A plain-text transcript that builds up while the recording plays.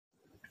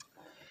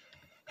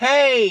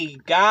Hey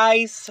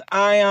guys,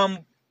 I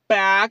am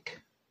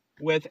back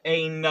with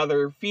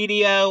another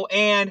video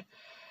and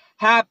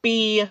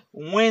happy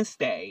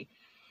Wednesday.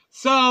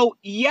 So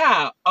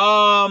yeah,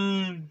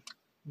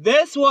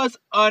 this was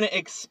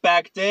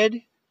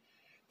unexpected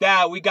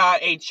that we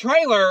got a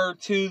trailer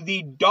to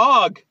the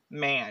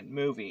DogMan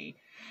movie.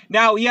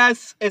 Now,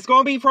 yes, it's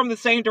going to be from the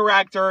same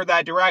director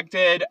that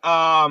directed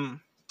Captain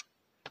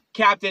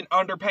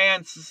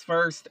Underpants'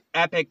 first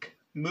epic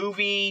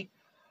movie.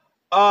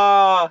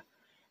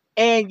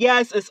 And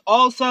yes, it's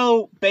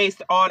also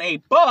based on a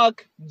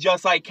book,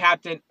 just like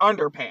Captain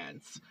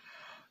Underpants.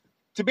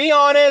 To be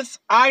honest,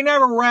 I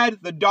never read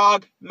the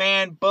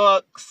DogMan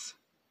books.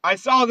 I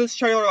saw this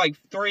trailer like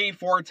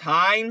 3-4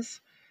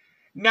 times.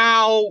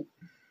 Now,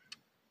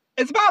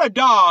 it's about a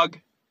dog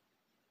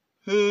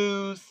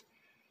who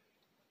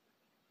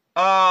is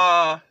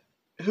a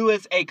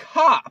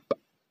cop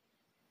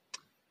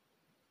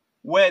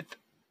with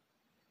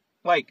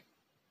like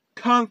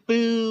kung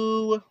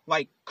fu,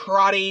 like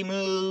karate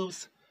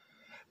moves.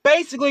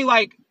 Basically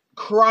like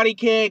Karate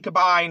Kid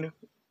combined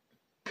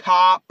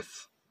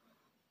cops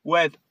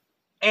with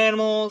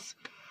animals.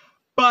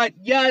 But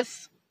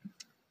yes,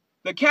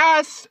 the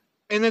cast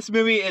in this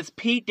movie is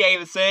Pete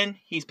Davidson.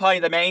 He's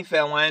playing the main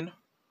villain.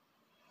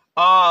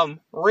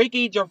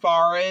 Ricky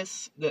Gervais,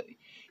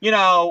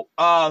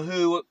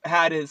 who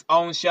had his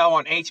own show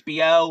on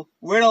HBO.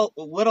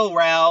 Little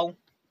Rel,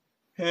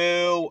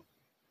 who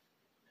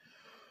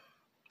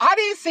I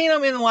didn't see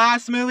him in the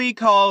last movie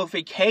called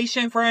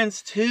Vacation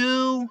Friends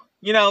 2.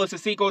 You know, it's a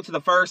sequel to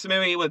the first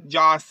movie with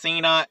John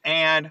Cena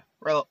and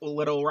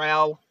Little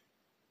Rel.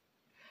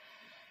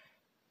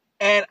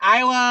 And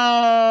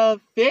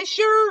Isla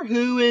Fisher,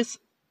 who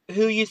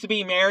used to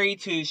be married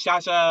to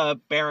Sacha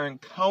Baron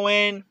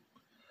Cohen.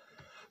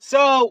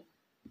 So,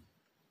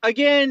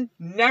 again,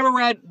 never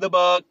read the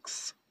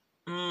books.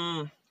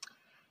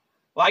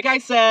 Like I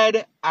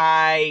said,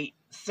 I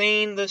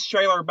seen this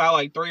trailer about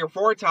like 3 or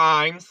 4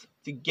 times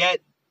to get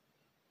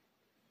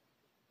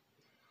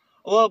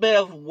a little bit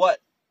of what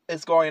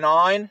is going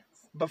on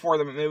before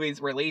the movie's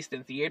released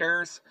in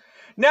theaters.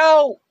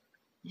 Now,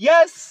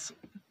 yes,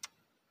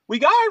 we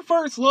got our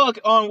first look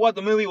on what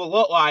the movie will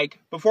look like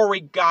before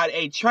we got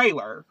a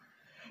trailer.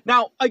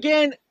 Now,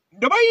 again,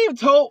 I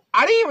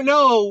didn't even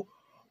know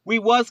we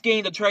was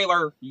getting the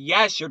trailer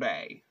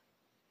yesterday.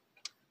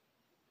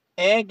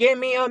 And give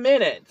me a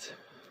minute.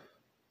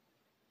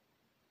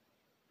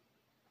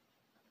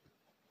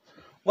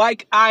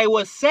 Like I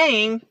was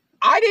saying,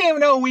 I didn't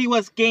even know we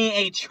was getting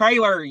a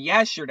trailer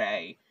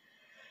yesterday.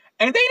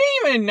 And they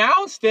didn't even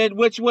announce it,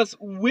 which was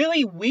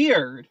really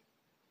weird.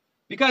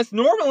 Because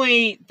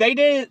normally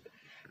they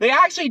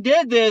actually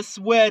did this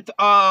with,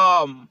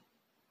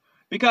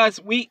 because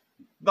the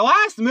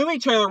last movie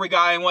trailer we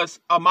got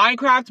was a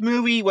Minecraft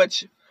movie,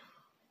 which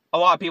a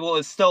lot of people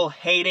is still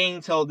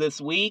hating till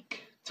this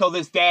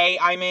day,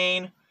 I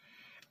mean.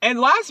 And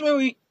the last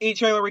movie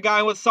trailer we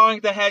got was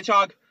Sonic the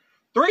Hedgehog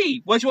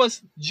 3, which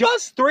was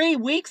just 3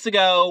 weeks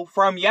ago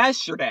from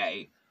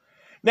yesterday.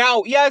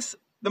 Now, yes,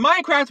 the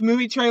Minecraft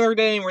movie trailer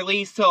didn't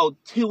release till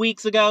 2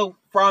 weeks ago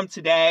from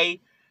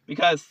today,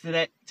 because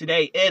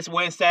today is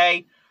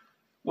Wednesday,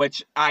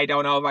 which I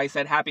don't know if I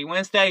said Happy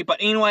Wednesday, but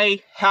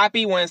anyway,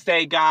 Happy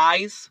Wednesday,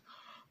 guys.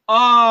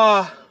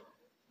 Yeah,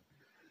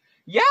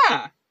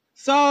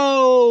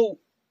 so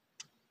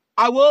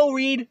I will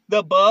read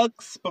the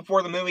books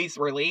before the movie's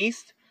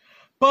released,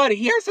 but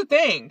here's the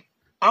thing.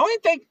 I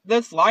don't think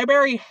this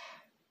library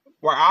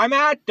where I'm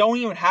at don't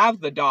even have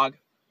the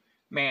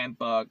DogMan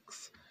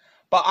books.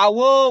 But I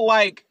will,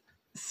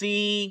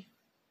 see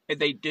if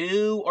they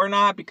do or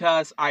not,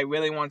 because I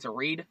really want to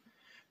read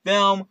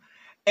them.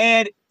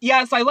 And,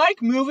 yes, I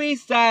like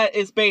movies that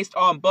is based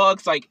on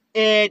books, like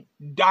It,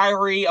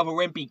 Diary of a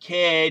Wimpy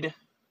Kid,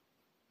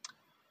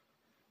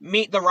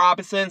 Meet the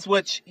Robinsons,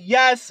 which,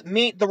 yes,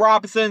 Meet the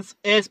Robinsons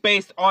is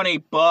based on a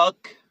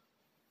book.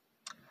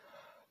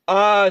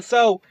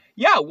 So,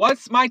 yeah,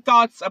 what's my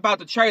thoughts about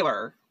the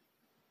trailer?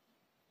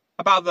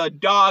 About the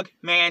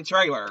DogMan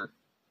trailer?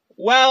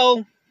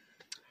 Well,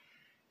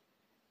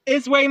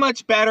 it's way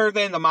much better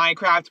than the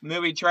Minecraft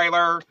movie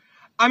trailer.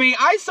 I mean,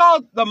 I saw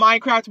the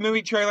Minecraft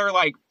movie trailer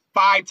like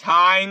 5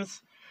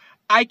 times.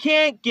 I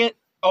can't get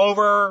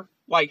over,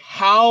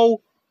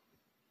 how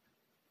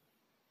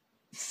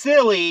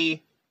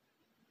silly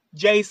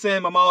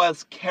Jason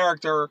Momoa's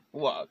character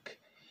look.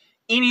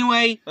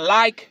 Anyway,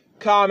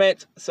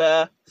 comment,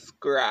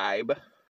 subscribe.